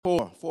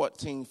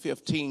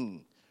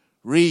14:15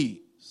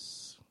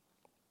 reads,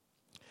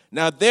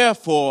 "Now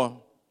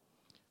therefore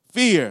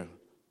fear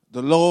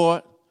the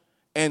Lord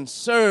and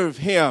serve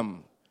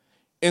him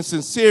in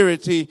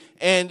sincerity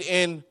and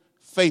in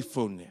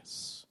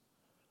faithfulness.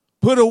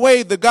 Put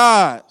away the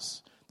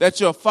gods that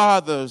your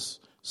fathers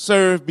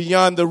served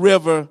beyond the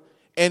river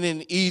and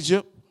in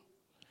Egypt,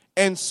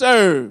 and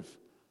serve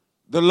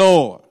the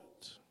Lord.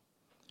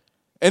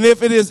 And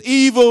if it is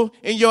evil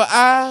in your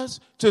eyes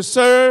to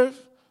serve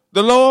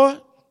the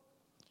Lord,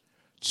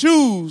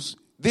 choose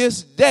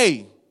this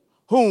day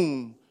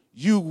whom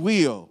you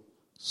will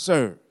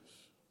serve.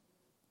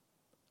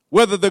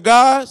 Whether the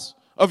gods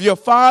of your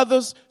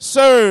fathers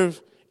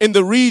served in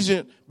the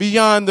region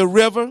beyond the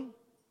river,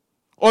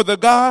 or the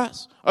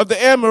gods of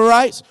the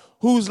Amorites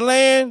whose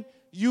land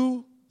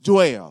you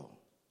dwell.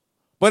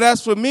 But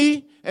as for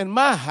me and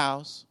my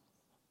house,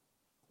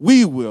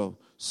 we will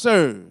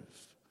serve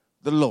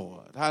the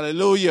Lord."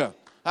 Hallelujah.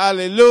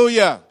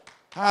 Hallelujah.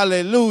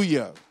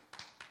 Hallelujah.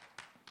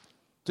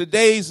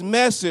 Today's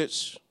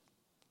message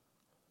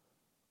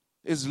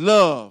is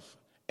love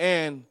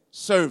and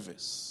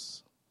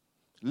service.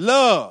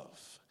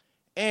 Love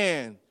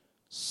and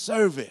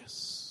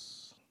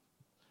service.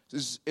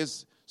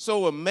 It's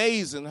so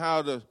amazing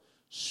how the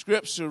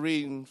scripture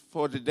reading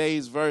for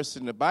today's verse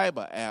in the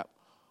Bible app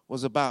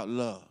was about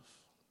love.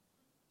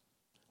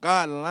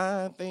 God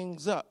lined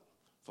things up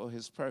for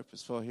his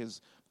purpose, for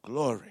his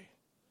glory,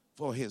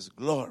 for his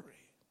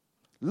glory.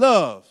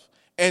 Love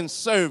and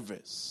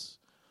service.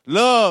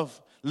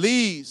 Love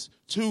leads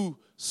to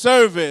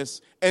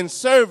service, and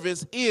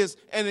service is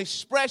an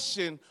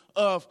expression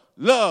of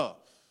love,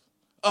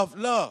 of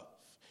love.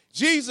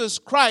 Jesus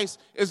Christ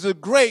is a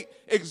great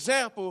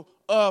example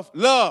of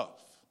love,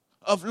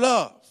 of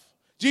love.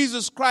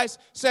 Jesus Christ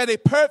set a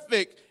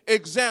perfect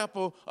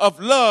example of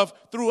love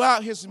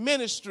throughout his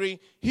ministry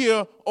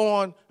here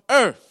on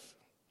earth.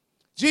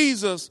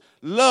 Jesus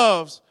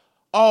loves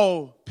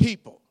all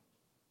people.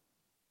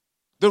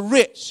 The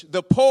rich,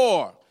 the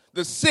poor,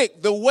 the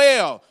sick, the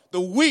well,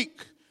 the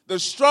weak, the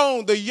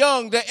strong, the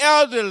young, the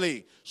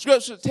elderly.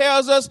 Scripture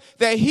tells us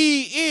that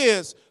he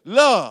is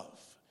love.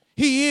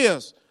 He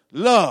is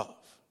love.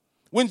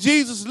 When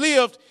Jesus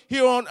lived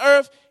here on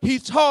earth, he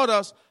taught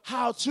us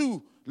how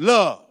to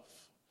love.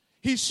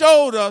 He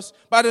showed us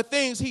by the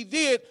things he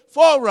did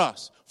for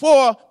us,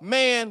 for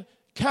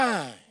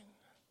mankind.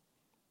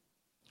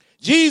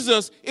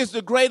 Jesus is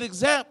the great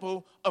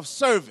example of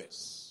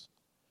service.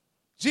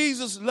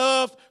 Jesus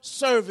loved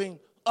serving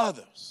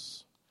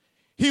others.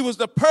 He was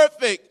the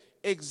perfect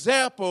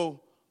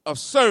example of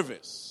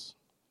service.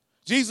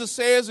 Jesus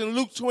says in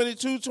Luke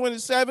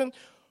 22:27,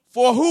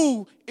 "For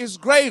who is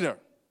greater,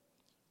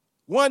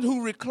 one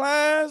who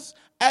reclines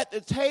at the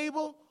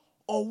table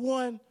or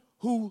one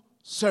who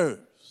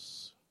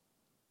serves?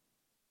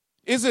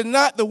 Is it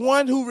not the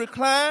one who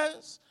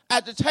reclines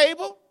at the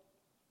table?"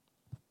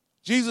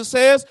 Jesus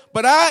says,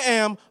 "But I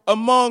am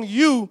among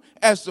you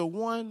as the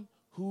one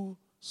who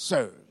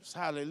serves."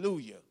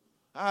 Hallelujah.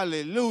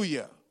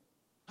 Hallelujah.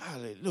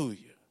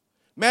 Hallelujah.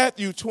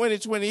 Matthew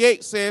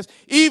 20:28 says,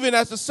 "Even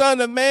as the Son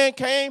of Man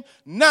came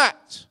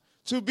not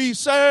to be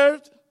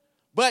served,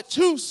 but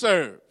to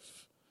serve,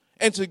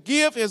 and to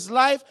give his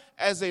life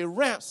as a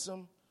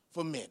ransom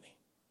for many."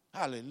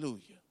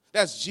 Hallelujah.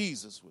 That's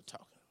Jesus we're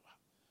talking about.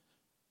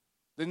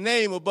 The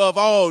name above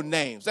all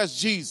names. That's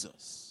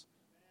Jesus,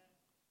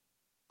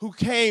 who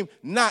came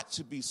not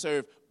to be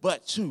served,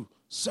 but to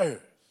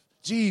serve.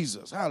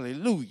 Jesus.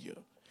 Hallelujah.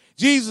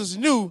 Jesus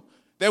knew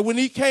that when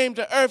he came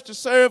to earth to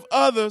serve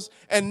others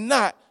and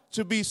not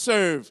to be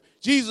served,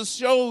 Jesus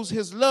shows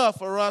his love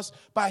for us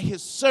by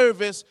his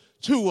service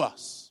to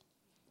us.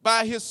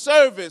 By his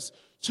service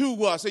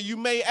to us. And you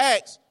may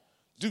ask,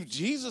 do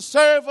Jesus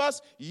serve us?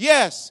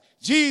 Yes,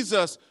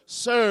 Jesus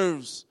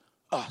serves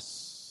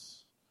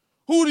us.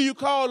 Who do you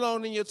call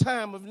on in your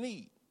time of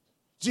need?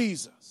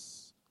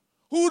 Jesus.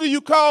 Who do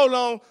you call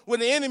on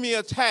when the enemy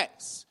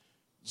attacks?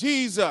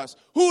 Jesus.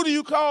 Who do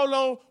you call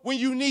on when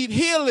you need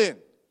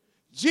healing?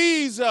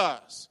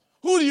 Jesus.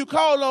 Who do you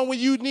call on when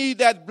you need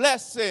that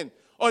blessing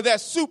or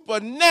that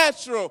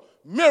supernatural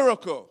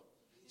miracle?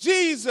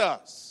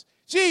 Jesus.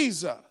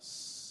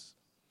 Jesus.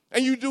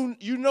 And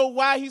you know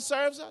why he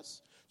serves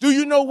us? Do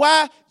you know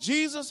why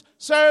Jesus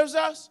serves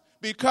us?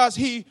 Because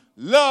he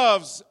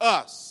loves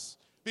us.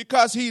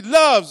 Because he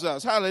loves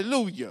us.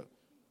 Hallelujah.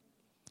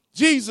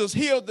 Jesus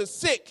healed the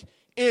sick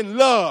in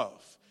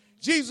love.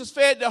 Jesus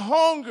fed the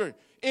hungry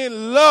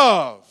in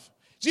love.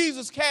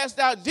 Jesus cast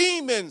out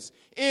demons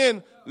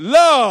in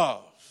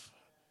love.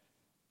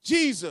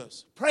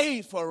 Jesus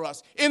prayed for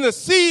us,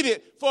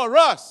 interceded for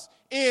us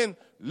in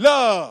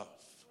love.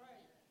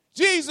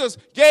 Jesus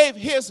gave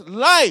his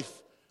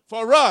life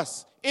for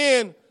us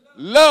in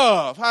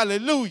love.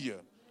 Hallelujah.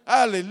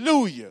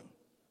 Hallelujah.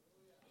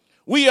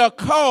 We are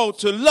called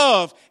to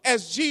love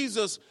as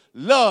Jesus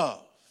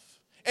loved.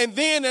 And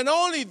then and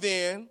only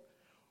then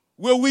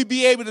will we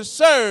be able to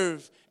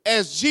serve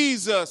as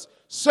Jesus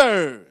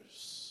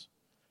serves.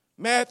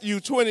 Matthew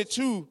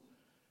 22,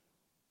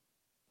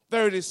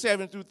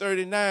 37 through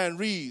 39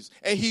 reads,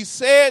 and he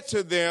said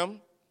to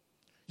them,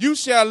 you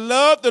shall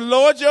love the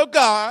Lord your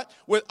God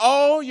with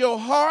all your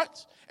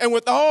heart and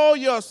with all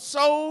your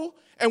soul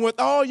and with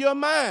all your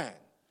mind.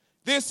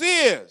 This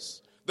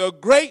is the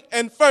great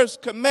and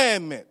first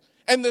commandment.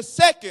 And the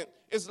second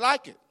is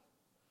like it.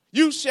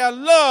 You shall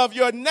love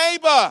your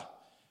neighbor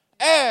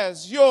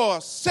as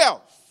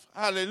yourself.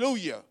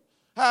 Hallelujah.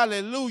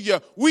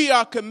 Hallelujah. We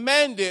are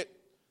commanded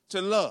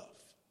to love.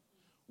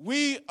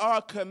 We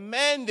are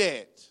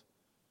commanded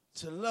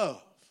to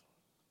love.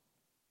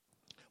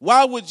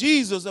 Why would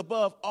Jesus,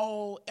 above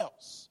all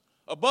else,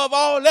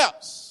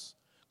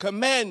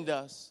 command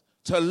us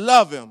to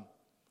love him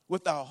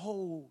with our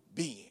whole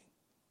being?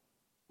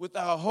 With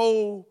our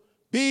whole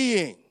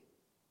being,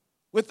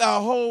 with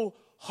our whole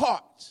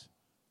heart,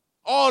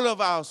 all of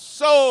our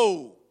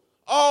soul,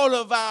 all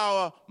of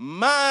our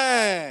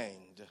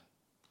mind.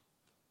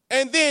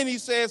 And then he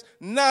says,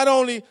 not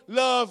only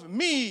love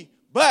me,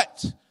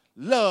 but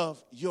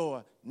love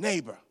your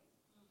neighbor.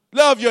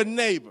 Love your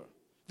neighbor.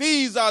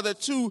 These are the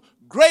two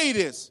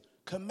greatest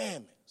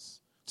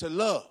commandments. To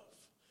love,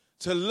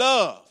 to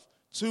love,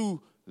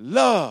 to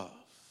love.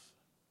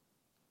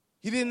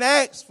 He didn't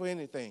ask for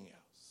anything else.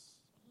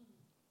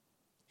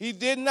 He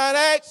did not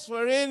ask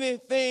for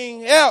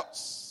anything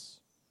else.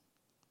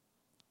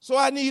 So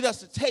I need us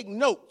to take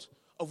note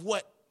of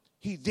what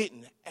he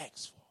didn't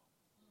ask for.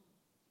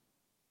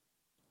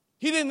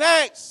 He didn't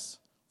ask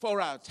for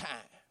our time.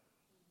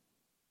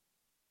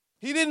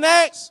 He didn't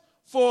ask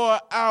for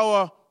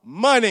our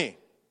money.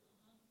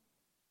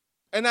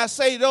 And I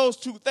say those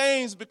two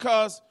things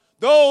because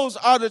those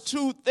are the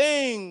two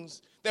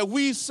things that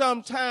we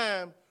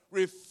sometimes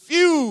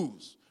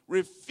refuse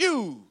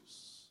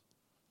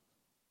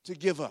to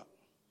give up.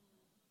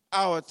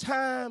 Our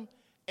time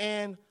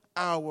and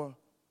our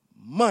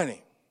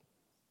money.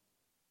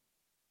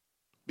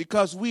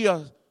 Because we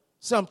are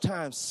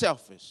sometimes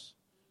selfish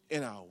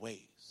in our ways.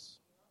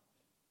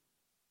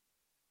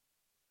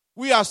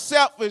 We are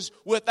selfish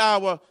with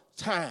our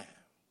time.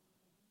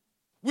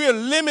 We're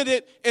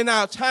limited in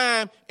our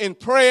time in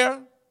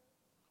prayer.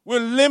 We're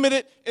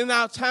limited in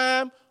our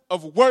time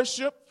of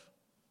worship.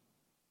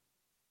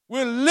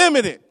 We're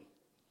limited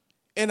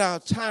in our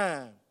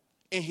time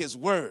in his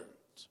word.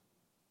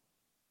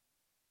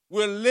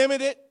 We're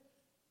limited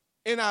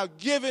in our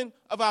giving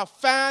of our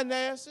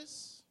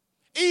finances.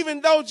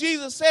 Even though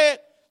Jesus said,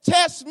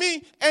 test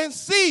me and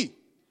see.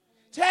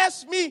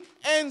 Test me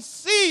and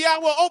see. I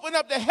will open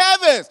up the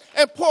heavens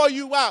and pour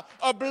you out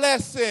a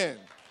blessing.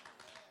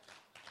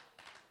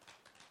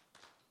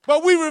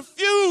 But we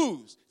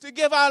refuse to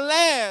give our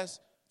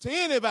last to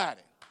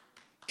anybody,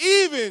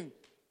 even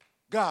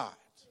God.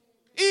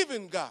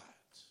 Even God.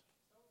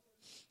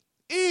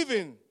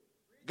 Even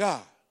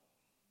God.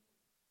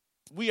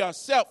 We are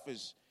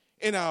selfish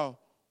in our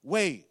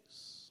ways.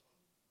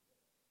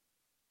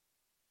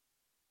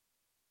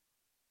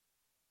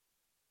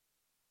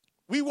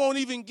 We won't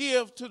even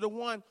give to the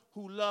one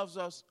who loves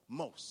us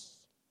most.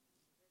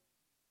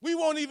 We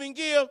won't even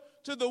give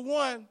to the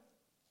one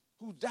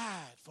who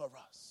died for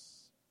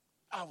us,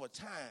 our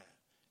time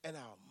and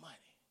our money.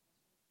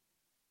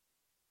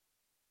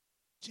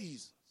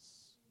 Jesus.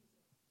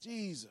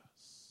 Jesus.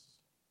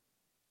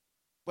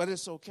 But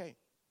it's okay.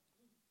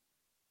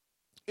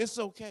 It's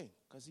okay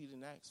because he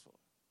didn't ask for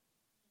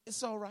it.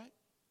 It's all right.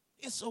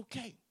 It's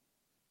okay.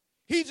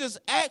 He just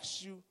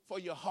asked you for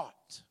your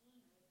heart.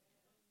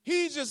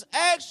 He just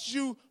asked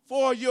you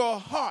for your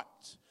heart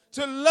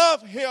to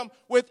love him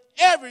with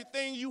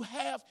everything you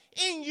have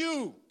in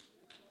you.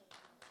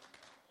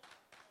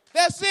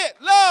 That's it.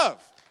 Love.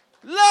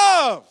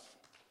 Love.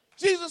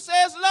 Jesus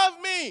says,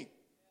 love me.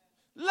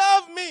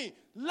 Love me.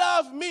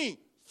 Love me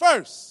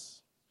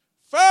first.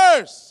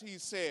 First, he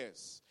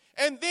says.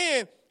 And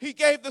then he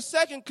gave the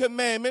second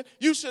commandment.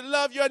 You should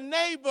love your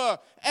neighbor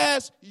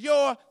as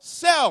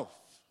yourself.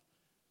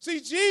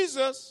 See,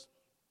 Jesus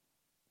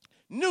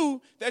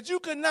knew that you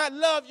could not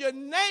love your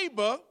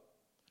neighbor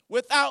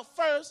without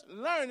first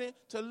learning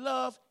to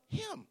love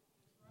him.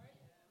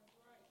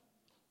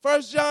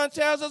 1 John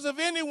tells us if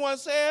anyone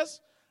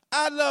says,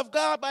 I love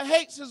God but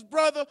hates his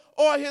brother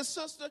or his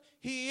sister,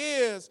 he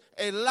is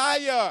a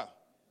liar.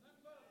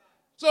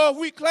 So if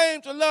we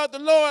claim to love the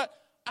Lord,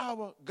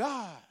 our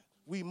God,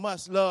 we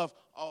must love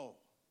all.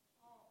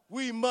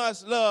 We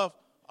must love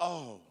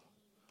all.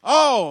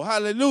 Oh,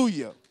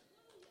 hallelujah.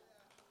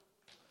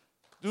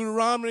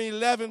 Deuteronomy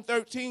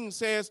 11:13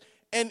 says,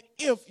 and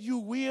if you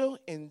will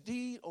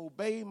indeed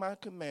obey my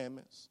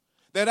commandments,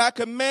 that I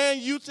command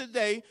you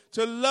today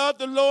to love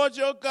the Lord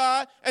your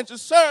God and to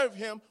serve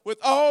him with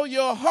all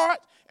your heart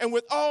and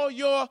with all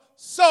your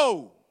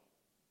soul.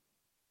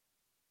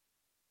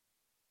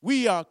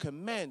 We are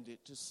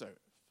commanded to serve.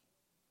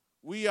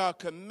 We are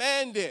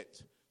commanded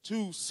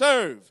to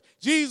serve.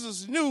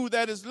 Jesus knew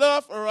that his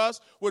love for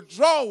us would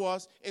draw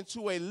us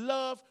into a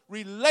love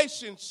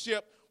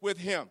relationship with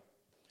him.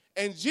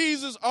 And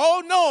Jesus,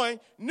 all-knowing,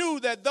 knew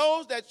that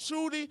those that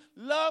truly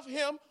love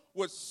him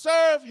would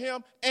serve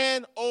him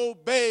and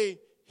obey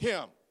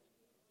him.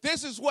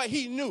 This is what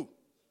he knew.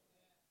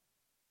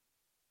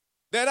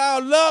 that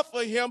our love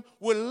for him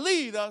will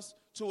lead us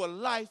to a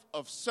life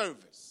of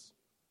service.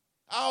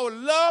 Our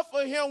love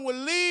for him will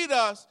lead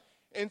us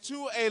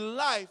into a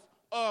life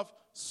of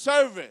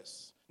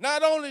service,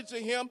 not only to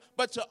him,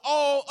 but to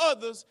all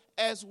others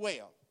as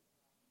well.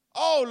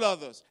 All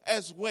others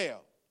as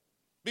well.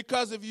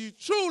 Because if you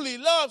truly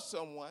love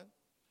someone,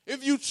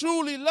 you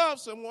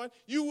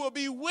will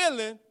be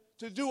willing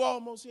to do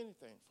almost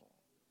anything for them.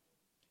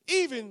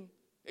 Even,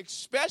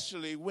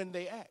 especially when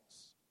they ask.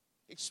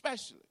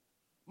 Especially.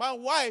 My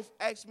wife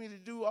asks me to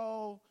do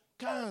all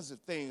kinds of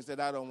things that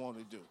I don't want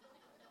to do.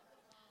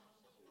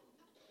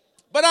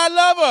 But I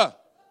love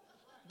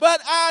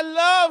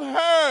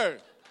her.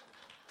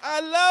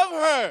 I love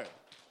her.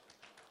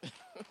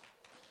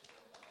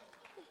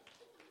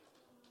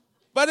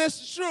 But it's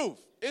the truth.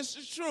 It's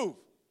the truth.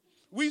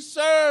 We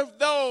serve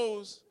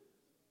those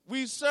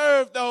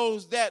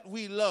that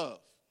we love.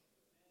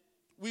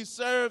 We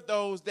serve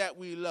those that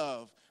we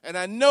love. And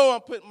I know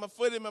I'm putting my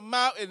foot in my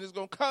mouth and it's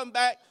going to come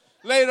back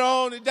later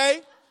on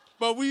today.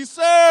 But we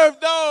serve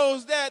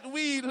those that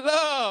we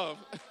love.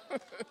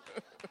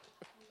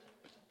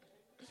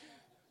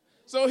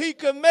 So he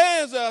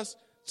commands us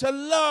to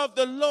love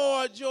the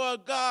Lord your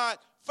God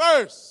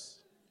first.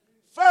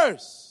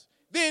 First.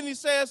 Then he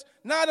says,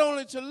 not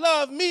only to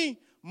love me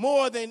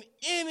more than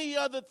any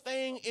other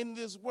thing in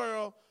this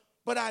world,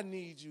 but I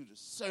need you to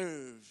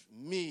serve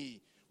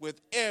me with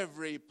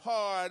every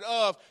part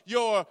of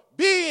your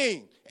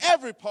being.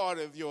 Every part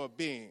of your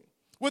being.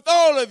 With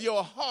all of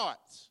your heart.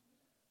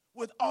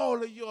 With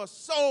all of your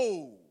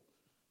soul.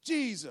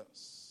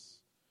 Jesus.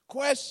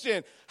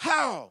 Question,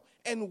 how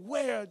and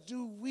where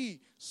do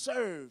we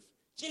serve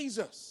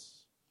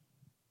Jesus?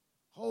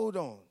 Hold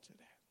on to that.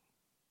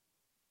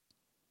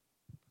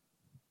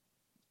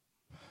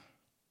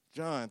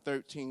 John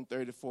 13,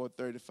 34,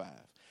 35.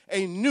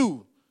 A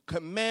new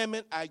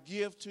commandment I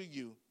give to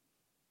you,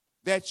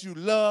 that you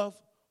love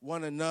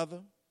one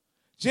another,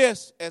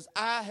 just as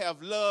I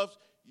have loved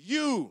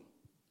you.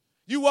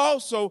 You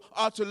also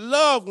are to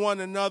love one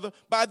another.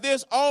 By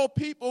this, all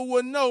people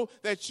will know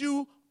that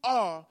you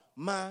are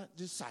my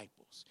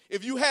disciples.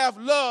 If you have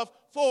love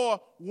for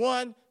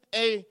one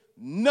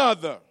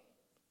another.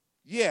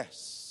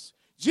 Yes.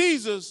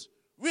 Jesus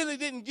really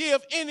didn't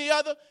give any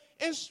other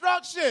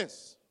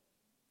instructions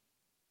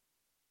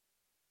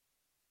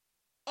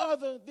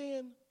other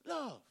than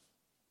love.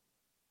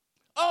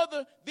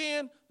 Other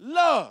than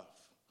love.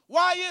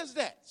 Why is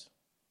that?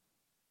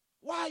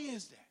 Why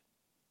is that?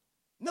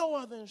 No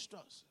other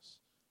instructions.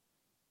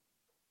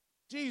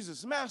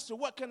 Jesus, Master,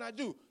 what can I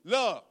do?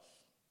 Love.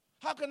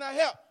 How can I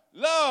help?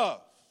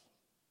 Love.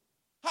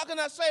 How can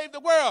I save the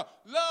world?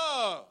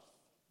 Love.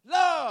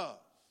 Love.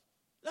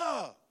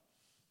 Love.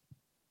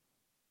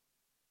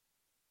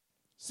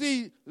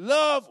 See,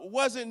 love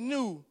wasn't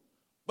new,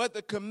 but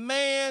the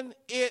command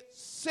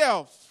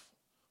itself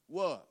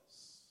was.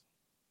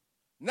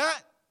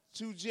 Not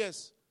to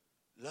just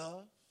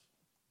love.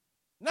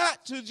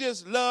 Not to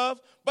just love,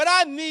 but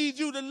I need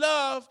you to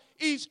love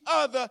each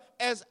other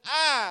as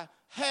I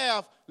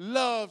have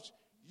loved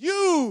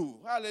you.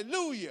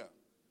 Hallelujah.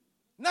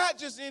 Not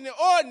just any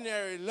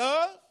ordinary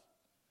love,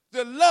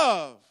 the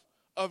love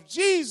of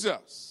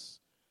Jesus.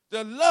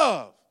 The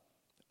love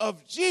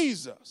of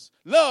Jesus.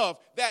 Love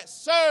that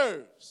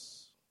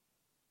serves.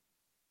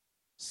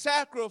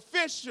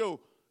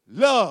 Sacrificial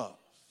love.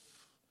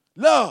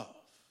 Love.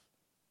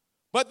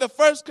 But the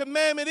first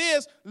commandment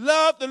is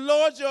love the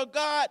Lord your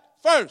God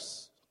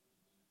first.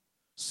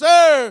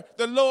 Serve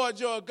the Lord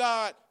your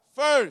God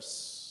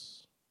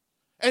first.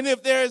 And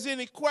if there is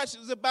any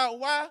questions about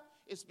why,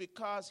 it's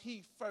because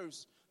he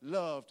first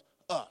loved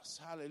us.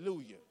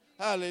 Hallelujah.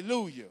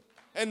 Hallelujah.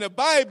 And the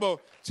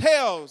Bible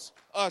tells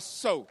us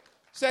so.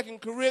 2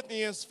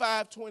 Corinthians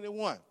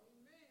 5:21.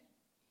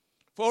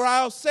 For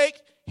our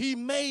sake, he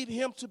made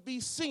him to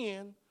be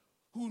sin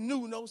who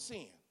knew no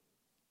sin,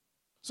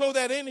 so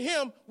that in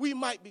him we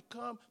might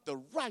become the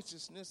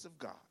righteousness of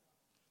God.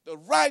 The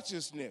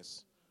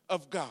righteousness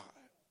of God.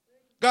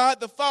 God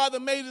the Father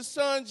made his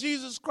son,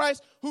 Jesus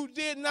Christ, who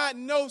did not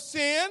know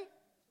sin,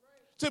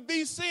 to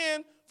be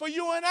sin for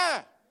you and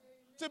I.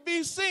 To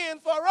be sin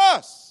for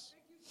us.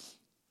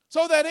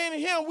 So that in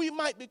him we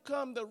might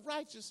become the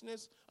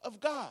righteousness of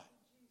God.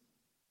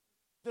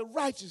 The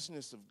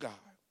righteousness of God.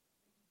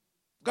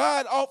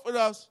 God offered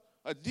us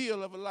a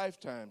deal of a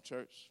lifetime,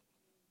 church.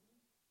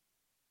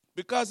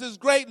 Because his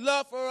great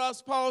love for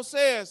us, Paul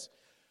says,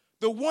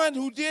 the one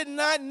who did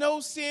not know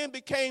sin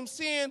became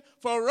sin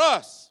for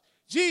us.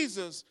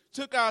 Jesus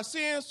took our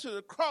sins to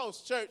the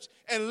cross, church,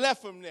 and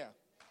left them there.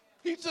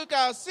 He took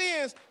our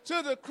sins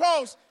to the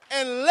cross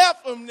and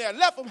left them there,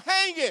 left them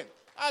hanging.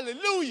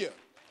 Hallelujah.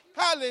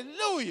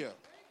 Hallelujah.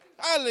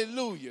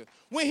 Hallelujah.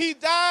 When he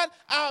died,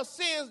 our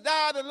sins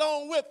died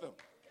along with him.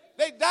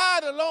 They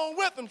died along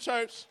with him,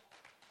 church.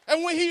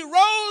 And when he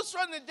rose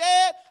from the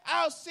dead,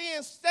 our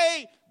sins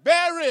stayed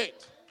buried.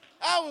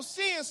 Our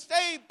sins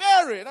stayed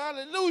buried.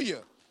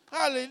 Hallelujah.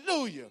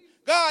 Hallelujah.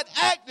 God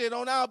acted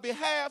on our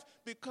behalf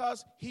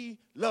because he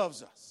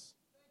loves us.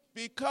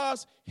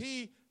 Because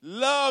he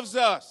loves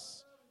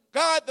us.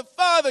 God the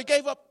Father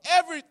gave up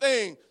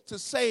everything to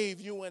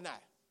save you and I.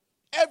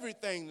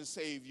 Everything to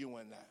save you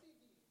and I.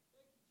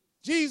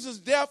 Jesus'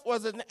 death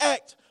was an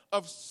act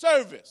of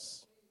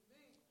service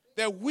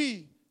that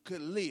we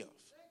could live.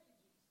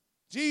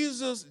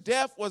 Jesus'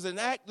 death was an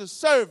act of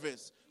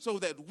service so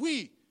that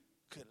we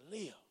could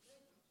live.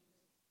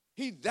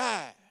 He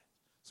died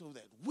so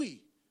that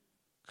we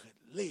could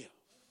live.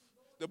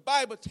 The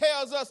Bible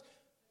tells us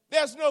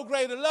there's no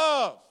greater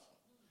love.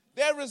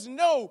 There is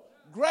no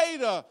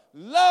greater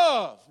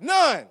love.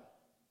 None.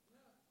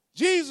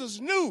 Jesus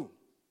knew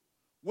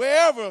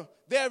wherever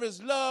there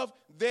is love,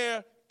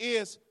 there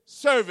is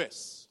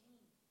service.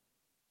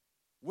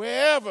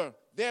 Wherever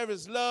there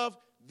is love,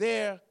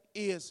 there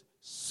is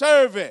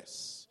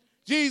service.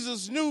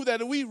 Jesus knew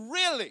that if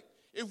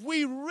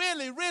we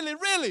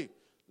really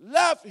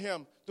love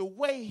him the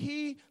way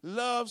he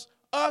loves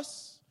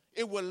us,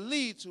 it will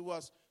lead to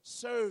us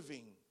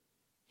serving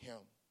him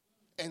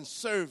and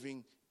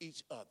serving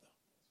each other.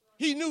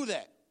 He knew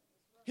that.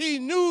 He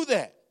knew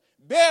that.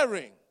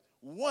 Bearing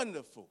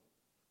wonderful,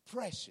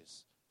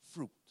 precious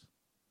fruit.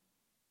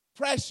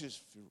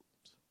 Precious fruit.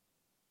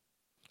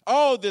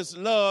 All this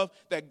love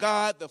that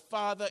God the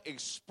Father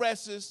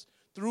expresses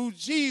through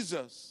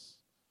Jesus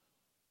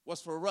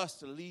was for us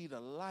to lead a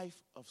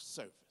life of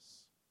service.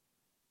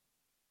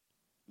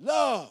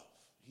 Love,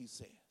 he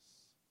says.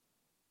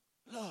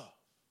 Love.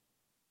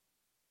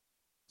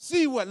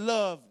 See what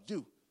love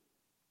do.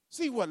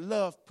 See what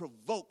love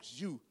provokes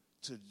you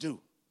to do.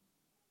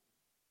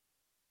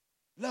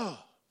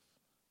 Love,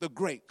 the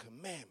great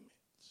commandment.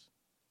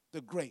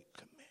 The great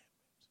commandment.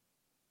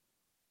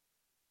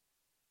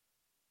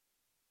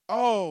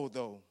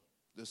 Although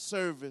the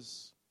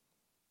service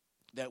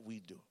that we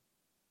do.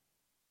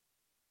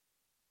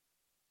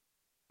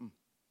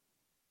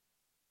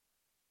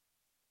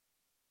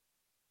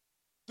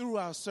 Through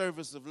our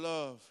service of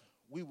love,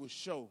 we will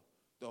show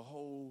the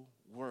whole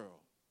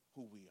world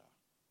who we are.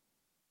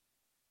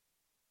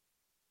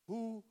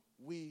 Who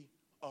we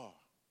are.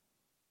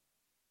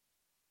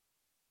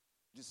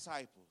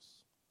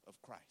 Disciples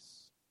of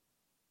Christ.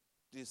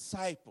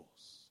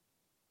 Disciples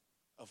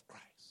of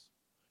Christ.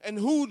 And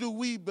who do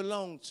we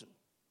belong to?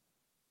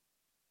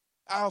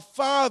 Our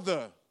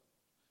Father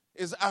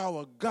is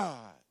our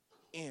God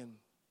in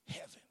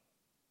heaven.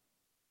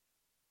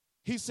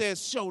 He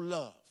says, show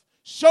love.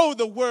 Show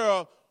the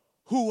world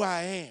who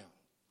I am,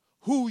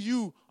 who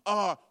you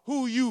are,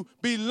 who you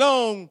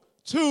belong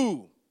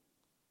to,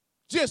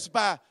 just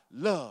by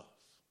love.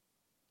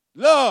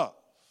 Love.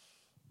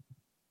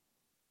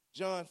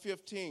 John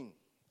 15.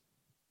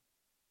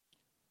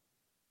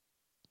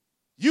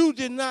 You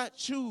did not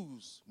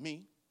choose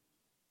me,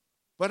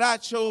 but I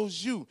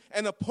chose you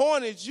and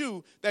appointed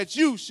you that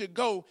you should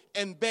go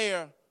and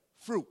bear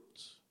fruit,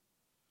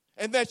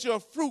 and that your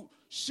fruit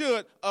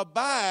should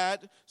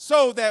abide,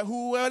 so that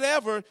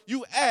whoever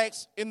you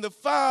ask in the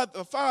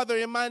Father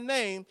in my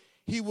name,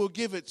 he will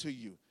give it to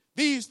you.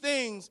 These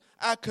things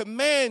I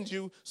command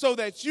you so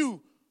that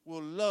you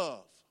will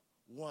love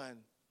one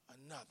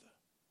another.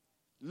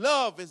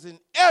 Love is in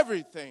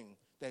everything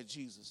that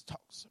Jesus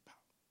talks about.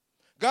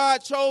 God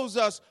chose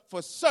us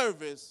for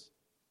service,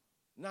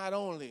 not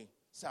only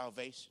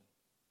salvation.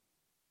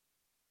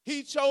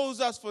 He chose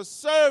us for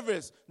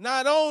service,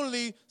 not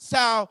only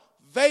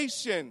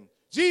salvation.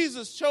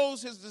 Jesus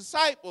chose his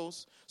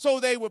disciples so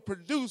they would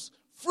produce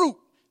fruit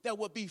that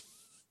would be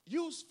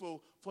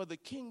useful for the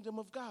kingdom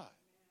of God.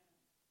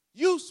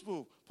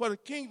 Useful for the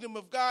kingdom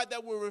of God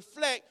that will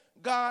reflect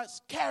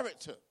God's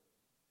character.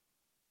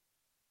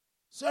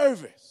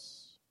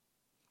 Service.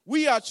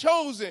 We are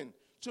chosen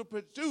to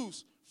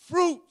produce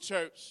fruit,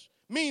 church,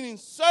 meaning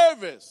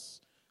service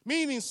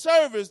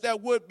that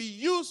would be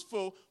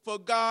useful for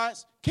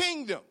God's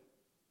kingdom.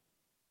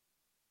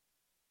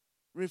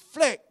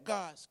 Reflect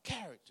God's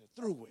character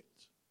through it.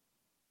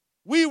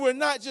 We were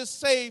not just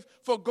saved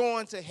for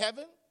going to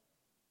heaven.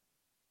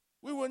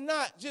 We were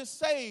not just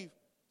saved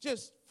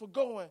just for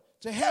going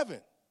to heaven.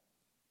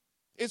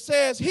 It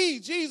says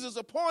Jesus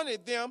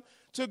appointed them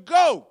to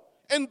go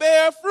and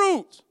bear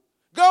fruit.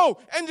 Go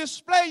and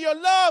display your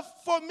love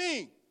for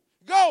me.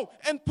 Go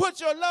and put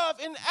your love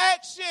in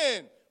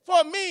action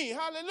for me.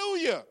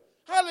 Hallelujah.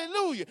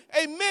 Hallelujah.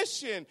 A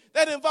mission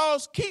that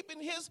involves keeping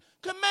his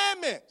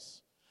commandments.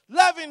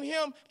 Loving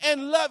him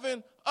and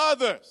loving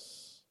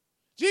others.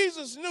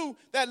 Jesus knew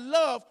that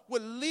love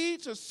would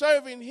lead to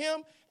serving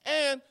him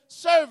and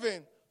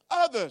serving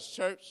others,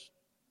 church.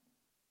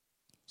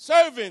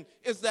 Serving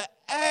is the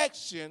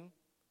action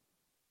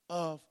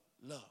of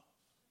love.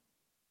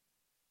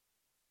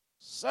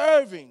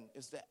 Serving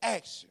is the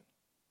action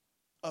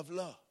of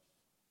love.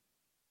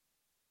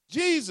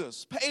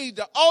 Jesus paid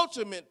the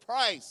ultimate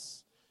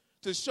price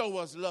to show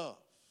us love.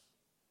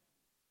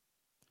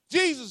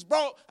 Jesus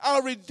brought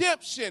our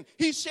redemption.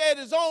 He shed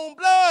his own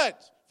blood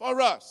for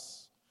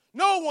us.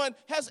 No one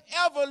has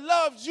ever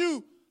loved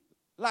you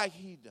like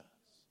he does.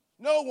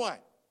 No one.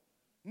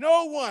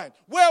 No one.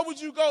 Where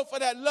would you go for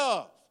that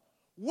love?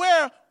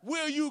 Where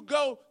will you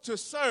go to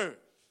serve?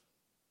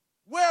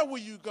 Where will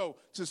you go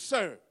to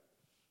serve?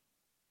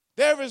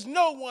 There is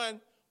no one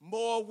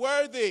more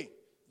worthy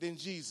than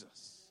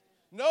Jesus.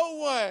 No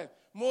one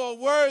more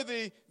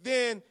worthy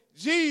than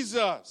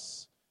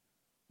Jesus.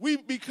 We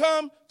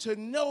become to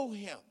know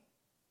him.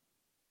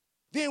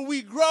 Then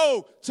we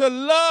grow to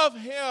love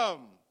him.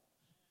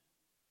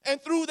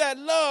 And through that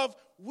love,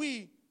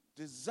 we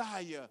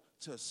desire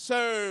to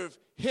serve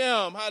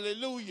him.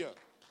 Hallelujah.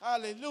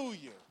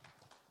 Hallelujah.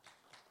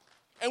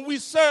 And we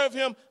serve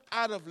him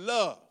out of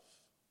love.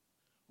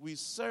 We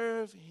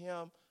serve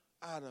him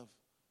out of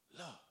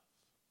love,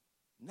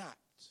 not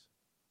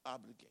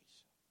obligation.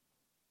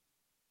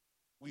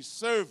 We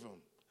serve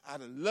him out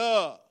of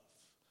love,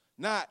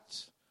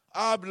 not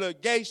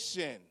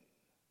obligation.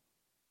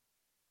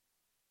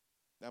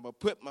 Now I'm going to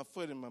put my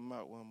foot in my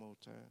mouth one more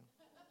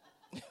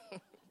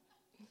time.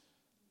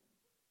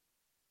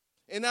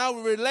 In our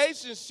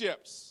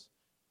relationships,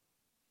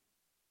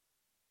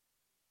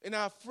 in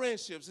our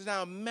friendships, in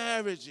our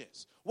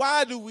marriages,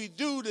 why do we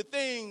do the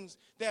things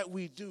that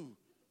we do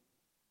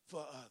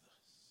for others?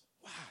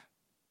 Why?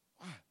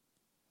 Why?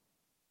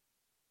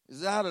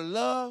 Is it out of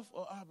love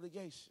or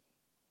obligation?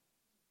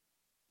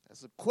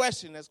 That's a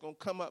question that's going to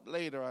come up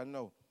later, I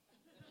know.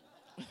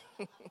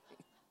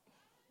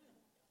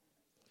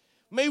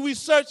 May we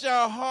search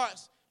our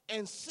hearts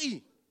and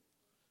see,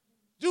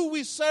 do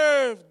we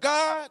serve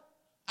God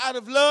out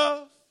of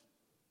love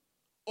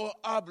or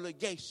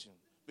obligation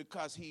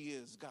because he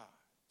is God?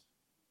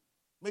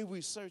 May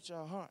we search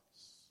our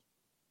hearts.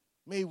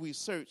 May we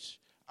search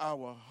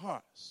our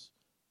hearts.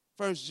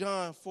 1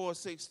 John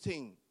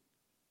 4:16.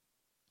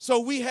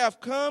 So we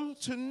have come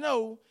to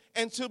know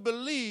and to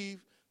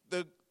believe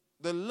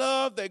the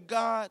love that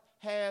God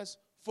has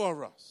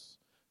for us.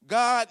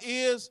 God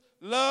is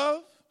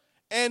love,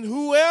 and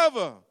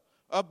whoever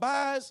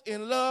abides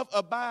in love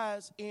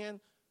abides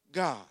in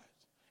God,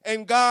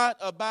 and God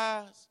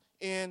abides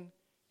in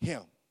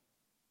him.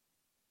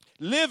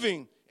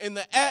 Living in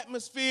the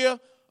atmosphere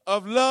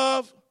of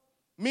love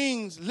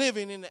means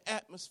living in the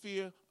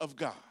atmosphere of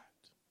God.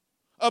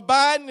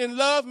 Abiding in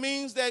love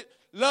means that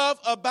love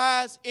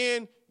abides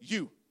in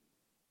you.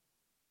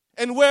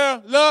 And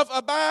where love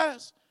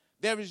abides,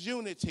 there is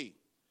unity.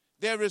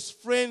 There is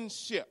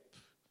friendship.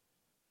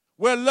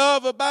 Where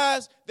love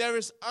abides, there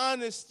is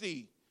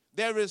honesty.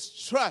 There is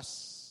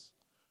trust.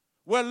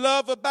 Where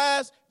love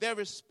abides, there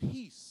is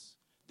peace.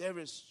 There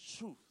is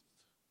truth.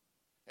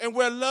 And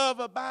where love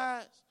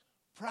abides,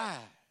 pride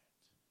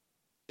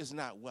is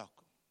not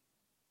welcome.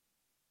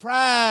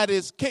 Pride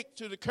is kicked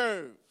to the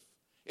curb.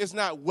 It's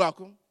not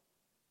welcome.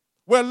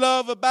 Where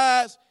love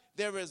abides,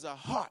 there is a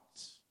heart.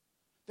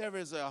 There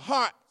is a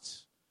heart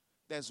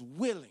that's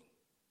willing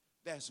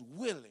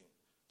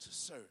to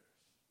serve.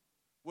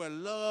 Where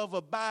love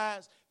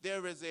abides,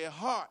 there is a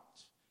heart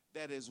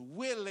that is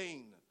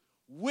willing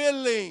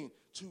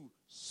to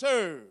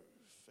serve.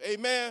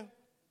 Amen.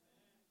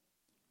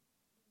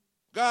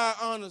 God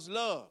honors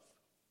love,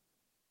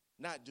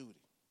 not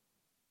duty.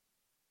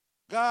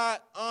 God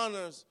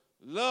honors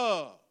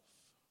love,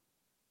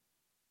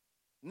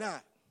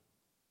 not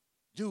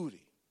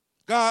duty.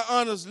 God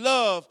honors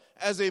love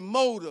as a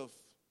motive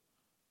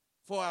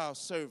for our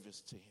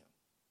service to him.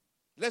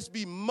 Let's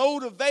be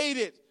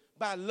motivated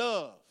by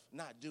love,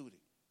 not duty.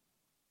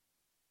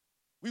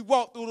 We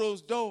walk through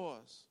those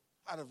doors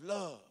out of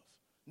love,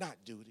 not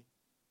duty.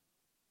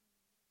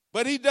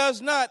 But he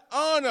does not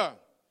honor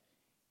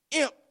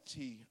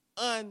empty,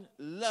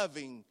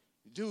 unloving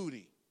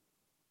duty.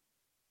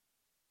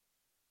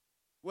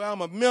 Well,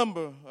 I'm a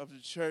member of the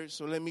church,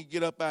 so let me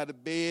get up out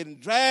of bed and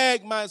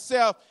drag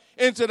myself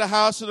into the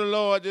house of the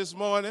Lord this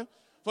morning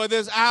for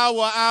this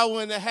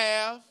hour and a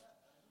half.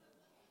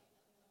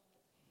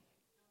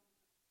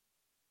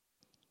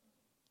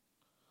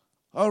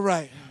 All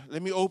right,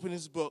 let me open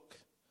this book.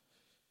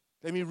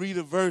 Let me read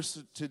a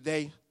verse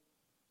today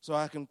so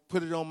I can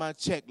put it on my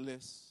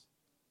checklist.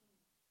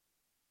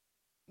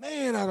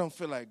 Man, I don't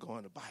feel like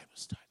going to Bible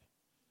study.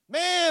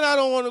 Man, I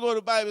don't want to go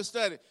to Bible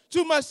study.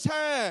 Too much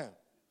time.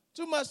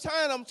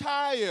 I'm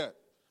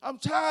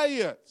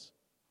tired.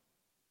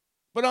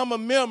 But I'm a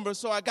member,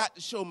 so I got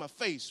to show my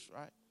face,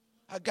 right?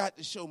 I got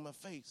to show my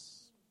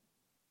face.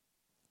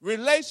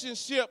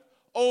 Relationship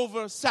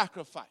over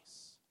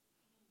sacrifice.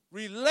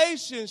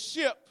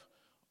 Relationship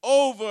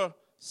over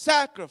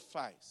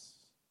sacrifice.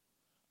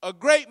 A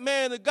great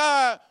man of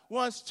God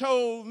once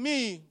told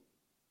me,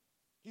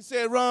 he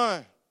said,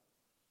 Ron,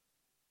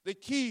 the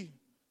key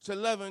to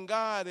loving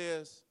God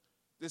is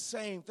the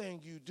same thing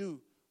you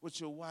do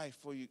with your wife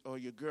or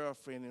your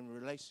girlfriend in a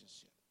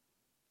relationship.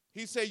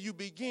 He said you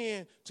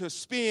begin to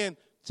spend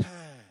time,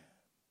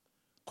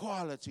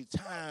 quality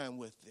time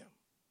with them.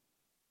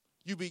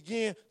 You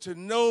begin to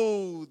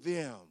know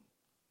them.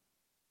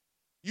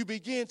 You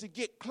begin to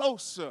get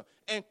closer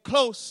and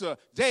closer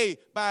day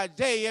by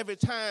day every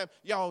time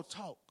y'all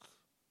talk.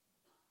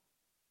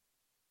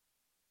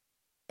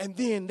 And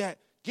then that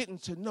getting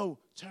to know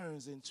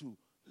turns into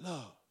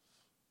love.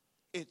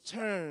 It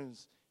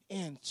turns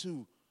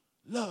into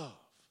love.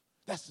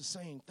 That's the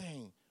same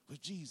thing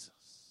with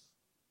Jesus.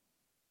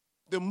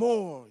 The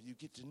more you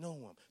get to know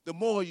him, the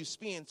more you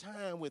spend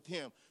time with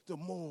him, the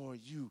more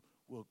you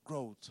will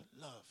grow to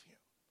love him.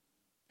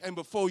 And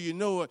before you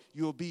know it,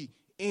 you'll be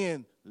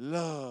in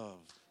love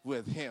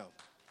with him.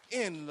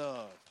 In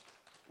love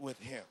with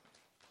him.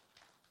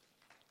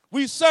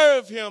 We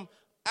serve him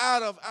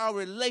out of our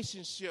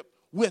relationship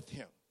with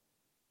him.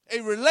 A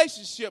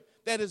relationship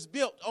that is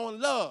built on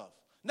love,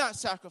 not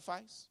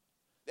sacrifice.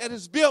 That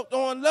is built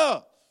on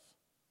love.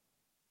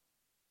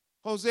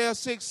 Hosea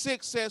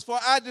 6:6 says, for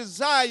I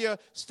desire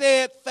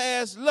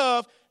steadfast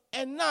love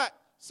and not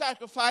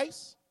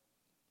sacrifice,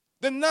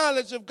 the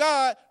knowledge of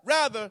God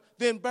rather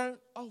than burnt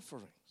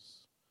offerings.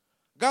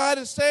 God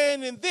is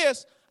saying in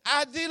this,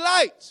 I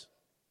delight,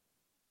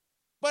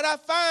 but I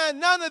find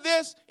none of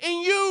this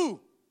in you.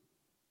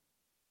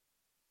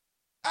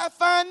 I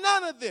find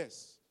none of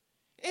this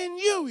in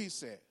you, he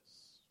says.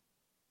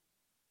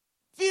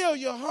 Fill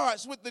your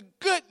hearts with the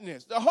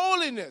goodness, the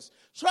holiness,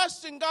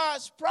 trust in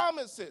God's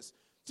promises,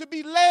 to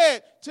be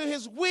led to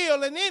his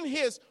will and in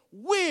his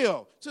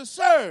will to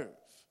serve.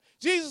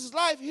 Jesus'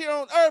 life here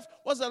on earth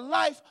was a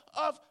life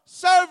of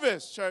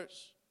service,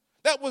 church,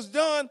 that was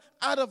done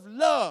out of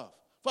love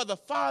for the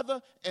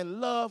Father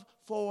and love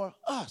for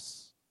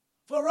us.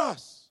 For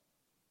us.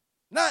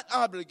 Not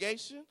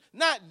obligation,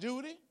 not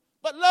duty,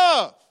 but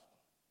love.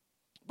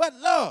 But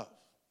love.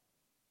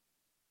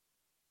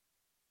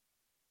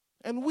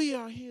 And we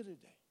are here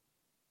today.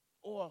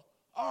 Or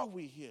are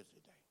we here today?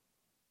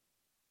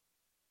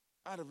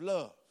 Out of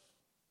love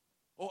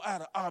or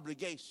out of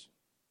obligation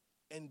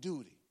and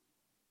duty?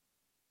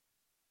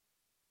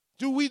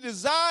 Do we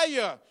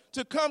desire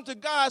to come to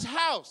God's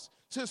house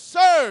to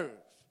serve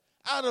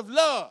out of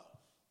love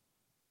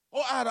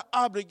or out of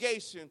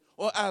obligation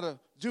or out of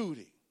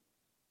duty?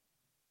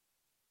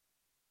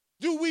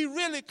 Do we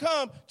really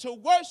come to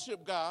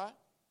worship God,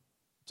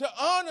 to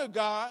honor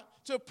God,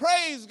 to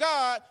praise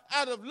God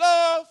out of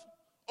love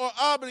or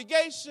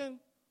obligation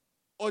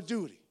or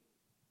duty?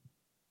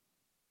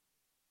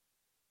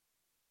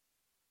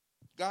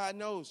 God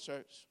knows,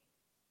 church.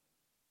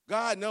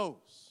 God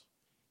knows.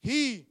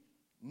 He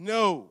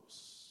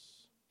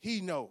knows.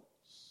 He knows.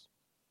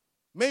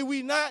 May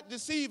we not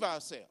deceive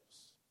ourselves.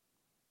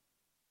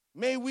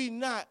 May we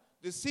not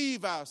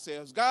deceive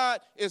ourselves. God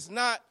is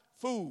not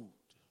fooled.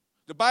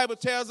 The Bible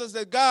tells us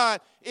that God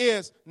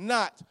is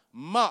not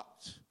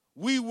mocked.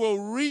 We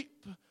will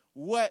reap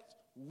what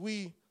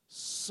we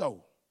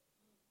sow.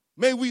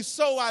 May we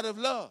sow out of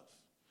love.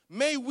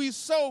 May we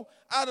sow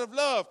out of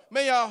love.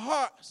 May our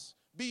hearts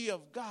be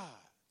of God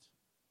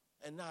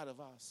and not of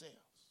ourselves.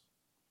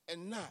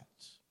 And not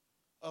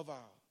of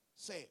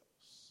ourselves.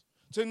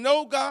 To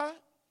know God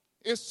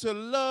is to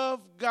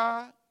love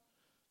God.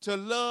 To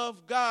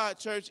love God,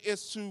 church,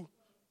 is to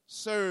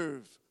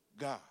serve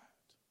God.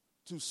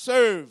 To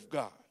serve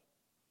God.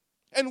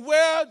 And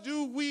where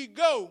do we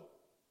go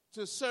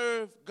to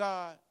serve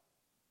God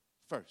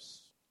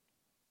first?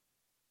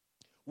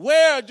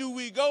 Where do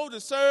we go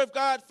to serve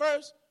God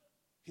first?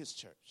 His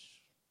church.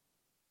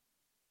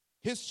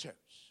 His church.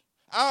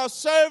 Our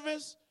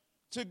service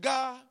to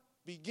God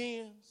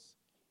begins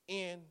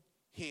in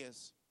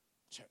his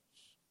church.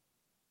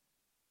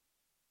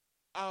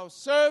 Our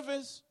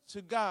service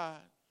to God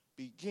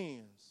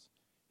begins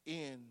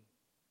in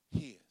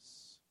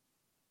his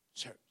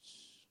church.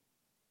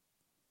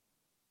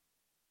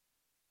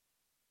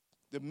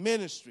 The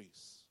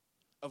ministries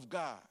of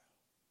God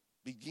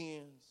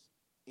begins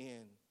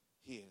in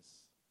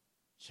his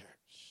church.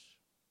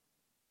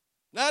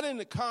 Not in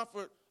the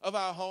comfort of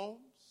our homes.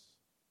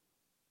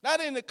 Not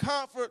in the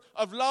comfort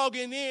of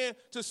logging in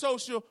to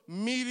social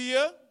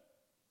media.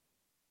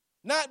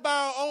 Not by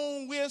our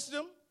own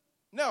wisdom.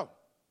 No.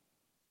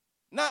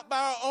 Not by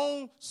our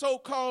own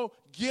so-called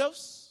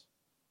gifts.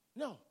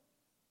 No.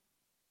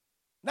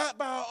 Not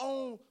by our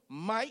own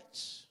might.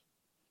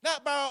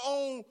 Not by our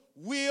own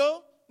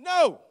will.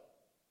 No.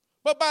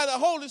 But by the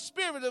Holy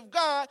Spirit of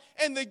God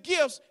and the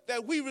gifts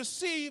that we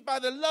receive by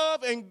the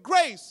love and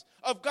grace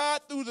of God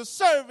through the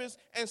service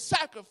and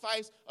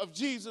sacrifice of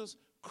Jesus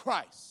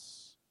Christ.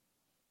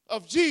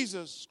 Of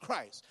Jesus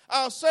Christ.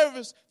 Our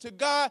service to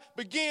God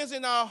begins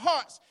in our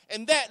hearts,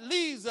 and that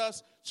leads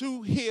us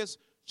to his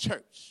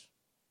church.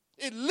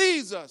 It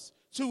leads us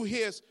to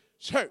his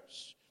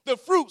church. The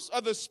fruits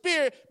of the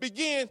Spirit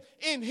begin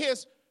in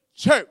his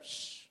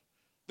church.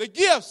 The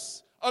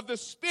gifts of the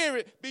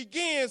Spirit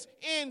begins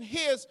in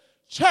his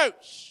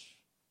church.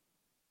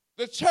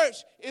 The church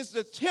is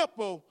the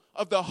temple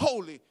of the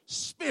Holy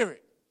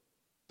Spirit.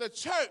 The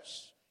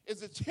church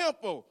is the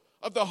temple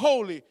of the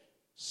Holy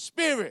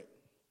Spirit.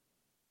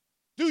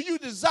 Do you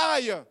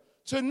desire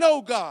to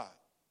know God?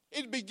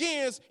 It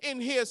begins in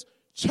his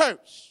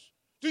church.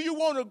 Do you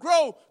want to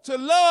grow to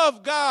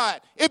love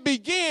God? It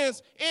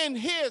begins in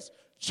his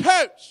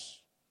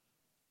church.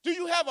 Do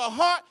you have a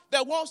heart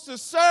that wants to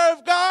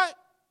serve God?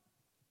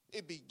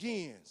 It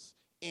begins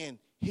in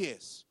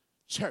his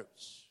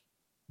church.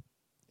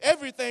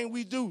 Everything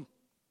we do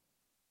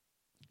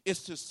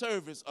is to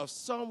service of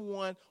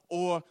someone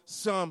or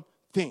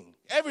something.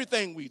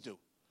 Everything we do.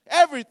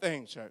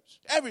 Everything,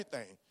 church.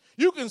 Everything.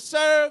 You can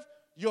serve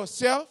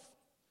yourself.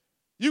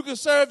 You can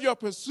serve your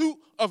pursuit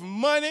of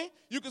money.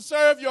 You can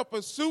serve your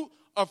pursuit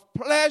of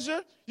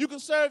pleasure. You can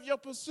serve your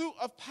pursuit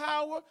of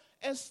power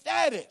and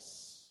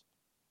status.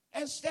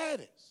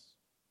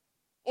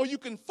 Or you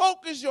can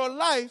focus your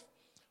life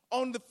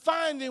on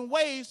finding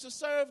ways to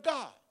serve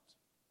God.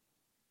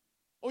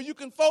 Or you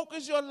can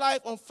focus your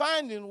life on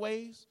finding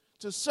ways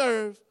to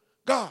serve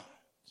God.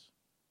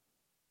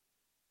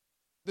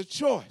 The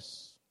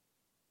choice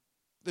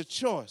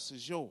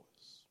is yours.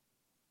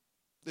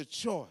 The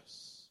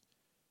choice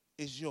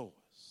is yours.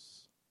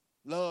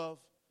 Love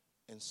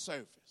and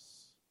service.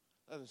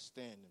 Let us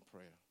stand in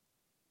prayer.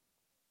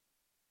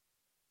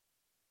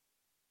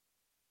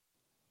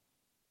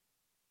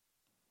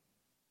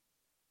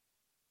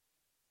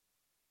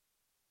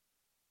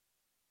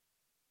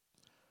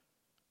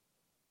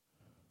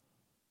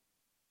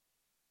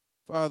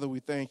 Father, we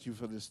thank you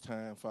for this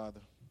time,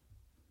 Father.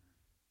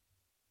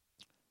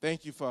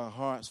 Thank you for our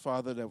hearts,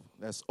 Father,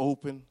 that's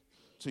open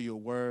to your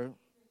word.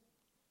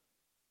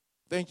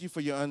 Thank you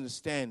for your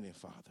understanding,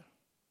 Father.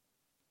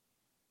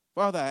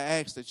 Father, I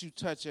ask that you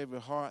touch every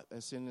heart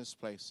that's in this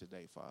place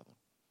today, Father.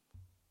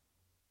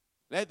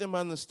 Let them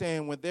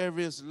understand when there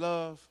is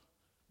love,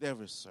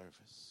 there is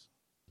service.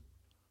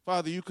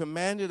 Father, you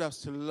commanded us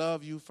to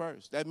love you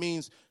first. That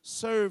means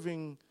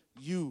serving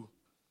you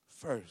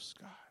first,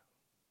 God.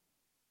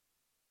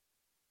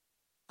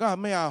 God,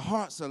 may our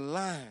hearts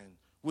align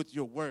with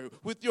your word,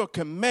 with your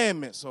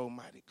commandments,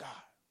 Almighty God.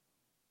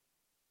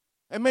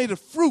 And may the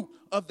fruit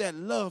of that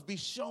love be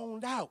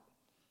shown out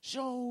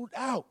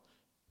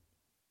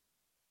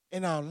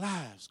in our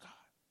lives, God.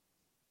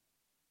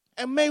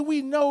 And may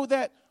we know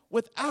that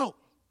without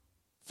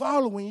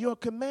following your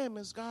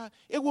commandments, God,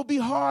 it will be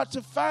hard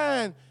to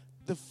find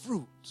the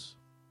fruit.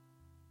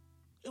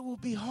 It will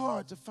be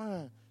hard to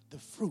find the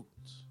fruit.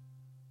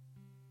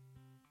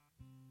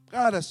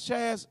 God, as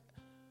Chaz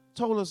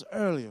told us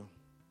earlier,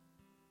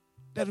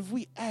 that if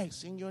we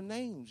ask in your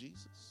name,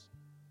 Jesus,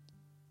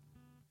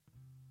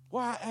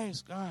 well, I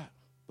ask God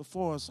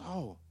before us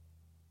all,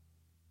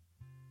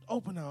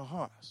 open our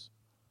hearts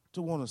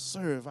to want to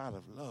serve out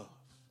of love.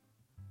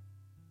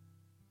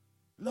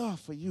 Love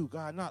for you,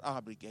 God, not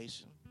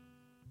obligation,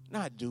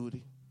 not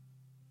duty,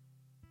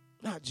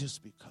 not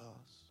just because,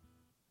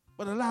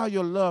 but allow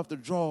your love to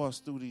draw us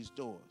through these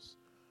doors.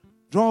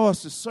 Draw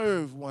us to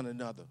serve one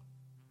another,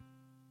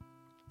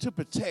 to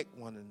protect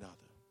one another,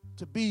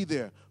 to be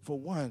there for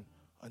one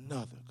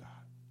another, God.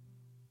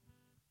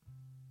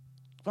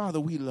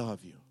 Father, we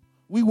love you.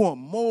 We want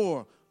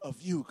more of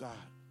you, God.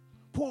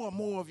 Pour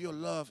more of your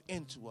love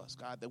into us,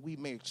 God, that we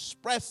may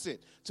express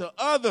it to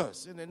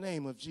others in the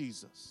name of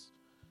Jesus.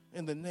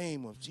 In the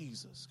name of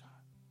Jesus,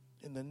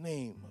 God. In the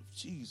name of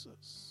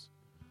Jesus.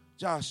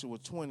 Joshua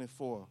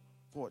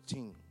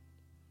 24:14.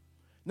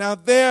 Now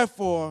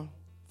therefore,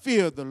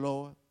 fear the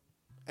Lord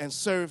and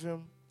serve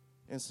him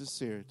in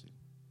sincerity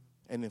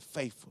and in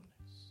faithfulness.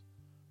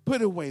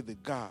 Put away the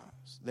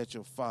gods that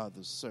your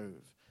fathers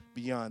served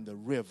beyond the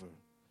river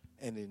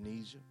and in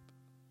Egypt,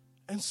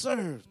 and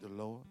serve the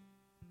Lord.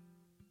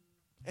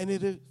 And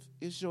if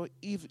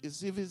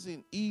it's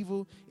an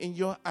evil in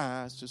your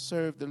eyes to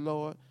serve the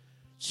Lord,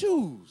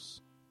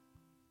 choose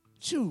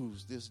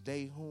this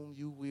day whom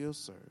you will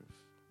serve.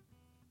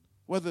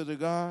 Whether the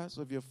gods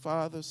of your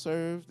father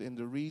served in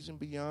the region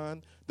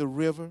beyond the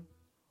river,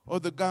 or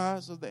the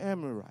gods of the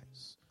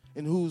Amorites,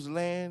 in whose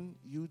land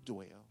you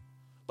dwell.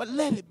 But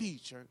let it be,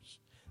 church.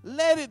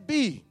 Let it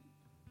be.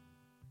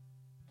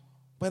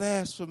 But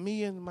as for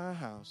me and my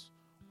house,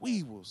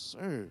 we will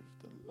serve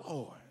the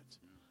Lord.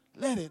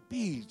 Let it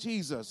be,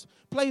 Jesus.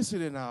 Place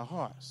it in our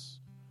hearts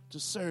to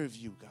serve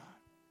you, God.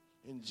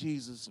 In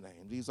Jesus'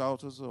 name. These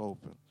altars are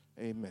open.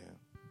 Amen.